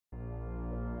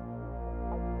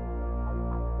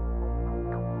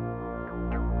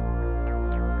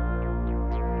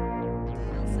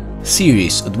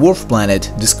Ceres, a dwarf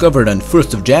planet discovered on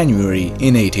 1st of January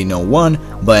in 1801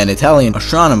 by an Italian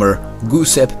astronomer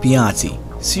Giuseppe Piazzi.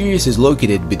 Ceres is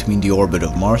located between the orbit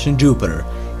of Mars and Jupiter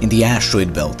in the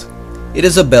asteroid belt. It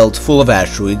is a belt full of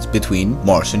asteroids between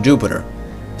Mars and Jupiter.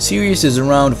 Ceres is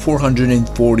around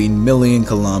 414 million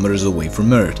kilometers away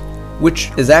from Earth, which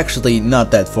is actually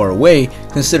not that far away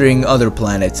considering other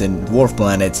planets and dwarf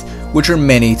planets which are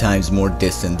many times more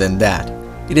distant than that.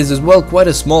 It is as well quite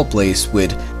a small place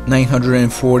with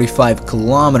 945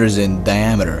 kilometers in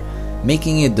diameter,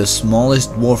 making it the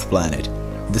smallest dwarf planet.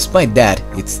 Despite that,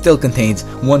 it still contains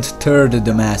 1/3 of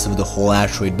the mass of the whole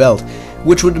asteroid belt,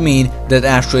 which would mean that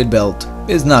asteroid belt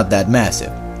is not that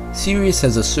massive. Ceres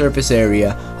has a surface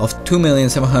area of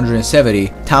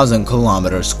 2,770,000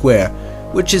 kilometers square,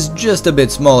 which is just a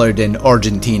bit smaller than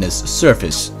Argentina's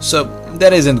surface, so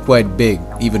that isn't quite big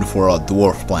even for a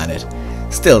dwarf planet.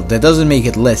 Still, that doesn't make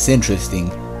it less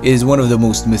interesting. It is one of the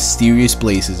most mysterious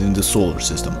places in the solar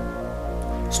system.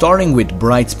 Starting with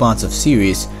bright spots of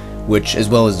Ceres, which as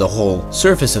well as the whole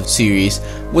surface of Ceres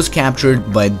was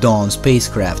captured by Dawn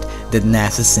spacecraft that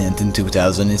NASA sent in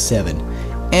 2007,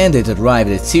 and it arrived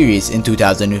at Ceres in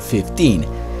 2015.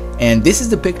 And this is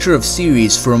the picture of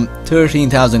Ceres from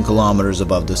 13,000 kilometers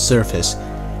above the surface.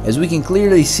 As we can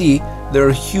clearly see, there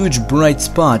are huge bright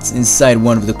spots inside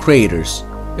one of the craters.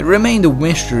 It remained a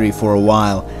mystery for a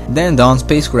while, then Dawn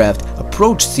spacecraft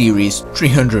approached Ceres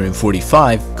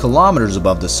 345 kilometers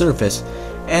above the surface,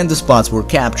 and the spots were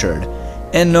captured.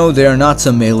 And no, they are not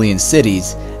some alien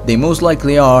cities, they most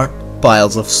likely are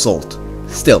piles of salt.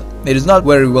 Still, it is not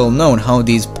very well known how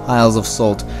these piles of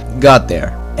salt got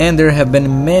there, and there have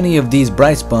been many of these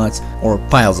bright spots or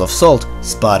piles of salt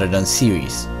spotted on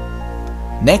Ceres.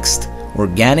 Next,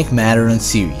 organic matter on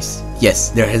Ceres. Yes,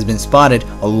 there has been spotted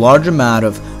a large amount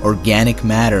of organic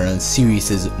matter on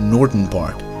Ceres' northern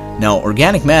part. Now,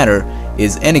 organic matter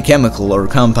is any chemical or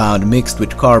compound mixed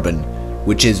with carbon,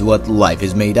 which is what life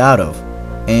is made out of.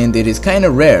 And it is kinda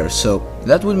rare, so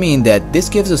that would mean that this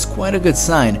gives us quite a good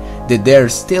sign that there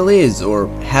still is or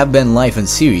have been life on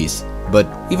Ceres. But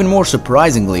even more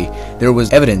surprisingly, there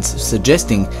was evidence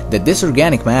suggesting that this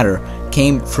organic matter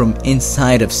came from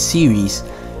inside of Ceres,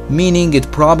 meaning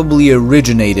it probably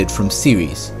originated from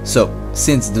Ceres. So,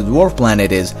 since the dwarf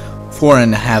planet is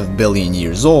 4.5 billion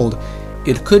years old,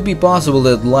 it could be possible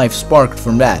that life sparked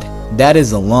from that. That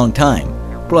is a long time.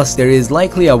 Plus, there is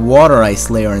likely a water ice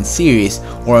layer in Ceres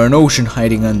or an ocean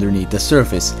hiding underneath the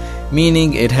surface,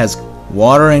 meaning it has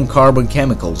water and carbon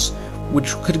chemicals,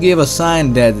 which could give a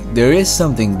sign that there is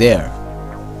something there.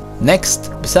 Next,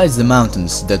 besides the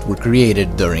mountains that were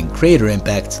created during crater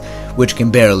impacts, which can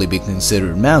barely be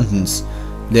considered mountains,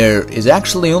 there is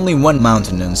actually only one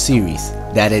mountain on Ceres,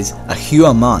 that is a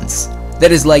Huamans.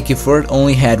 That is like if Earth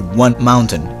only had one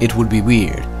mountain, it would be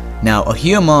weird. Now, a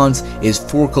Huamans is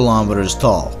 4 kilometers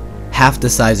tall, half the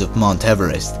size of Mount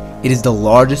Everest. It is the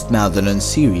largest mountain on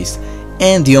Ceres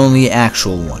and the only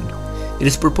actual one. It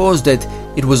is proposed that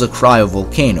it was a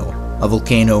cryovolcano, a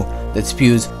volcano that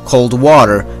spews cold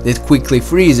water that quickly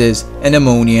freezes and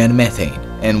ammonia and methane.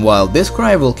 And while this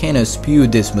cryovolcano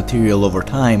spewed this material over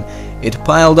time, it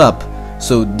piled up,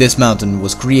 so this mountain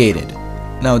was created.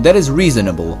 Now that is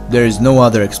reasonable, there is no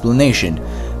other explanation,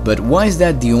 but why is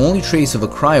that the only trace of a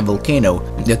cryovolcano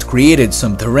that created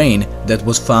some terrain that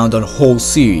was found on whole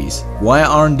Ceres? Why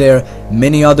aren't there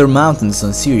many other mountains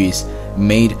on Ceres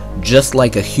made just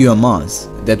like a Huamans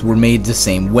that were made the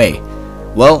same way?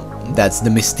 Well, that's the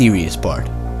mysterious part.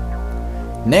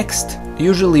 Next,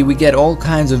 usually we get all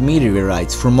kinds of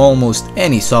meteorites from almost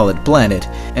any solid planet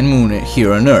and moon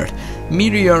here on Earth.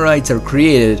 Meteorites are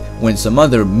created when some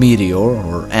other meteor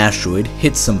or asteroid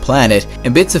hits some planet,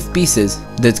 and bits of pieces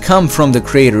that come from the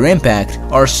crater impact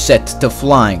are set to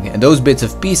flying, and those bits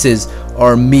of pieces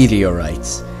are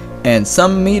meteorites. And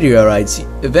some meteorites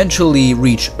eventually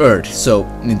reach Earth, so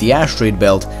in the asteroid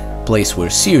belt, place where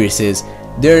Ceres is,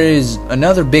 there is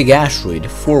another big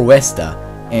asteroid, 4 Vesta,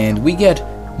 and we get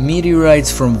meteorites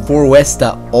from 4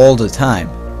 Vesta all the time.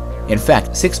 In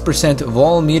fact, 6% of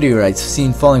all meteorites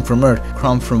seen falling from Earth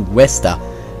come from Vesta,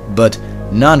 but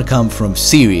none come from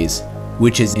Ceres,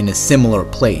 which is in a similar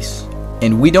place.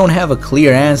 And we don't have a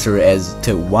clear answer as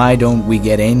to why don't we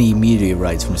get any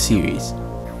meteorites from Ceres.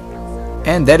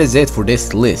 And that is it for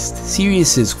this list.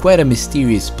 Ceres is quite a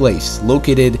mysterious place,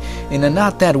 located in a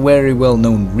not that very well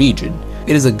known region.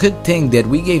 It is a good thing that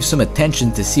we gave some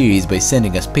attention to Ceres by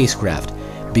sending a spacecraft,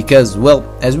 because, well,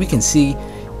 as we can see,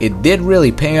 it did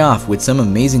really pay off with some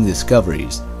amazing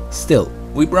discoveries. Still,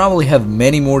 we probably have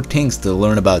many more things to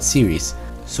learn about Ceres,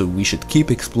 so we should keep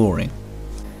exploring.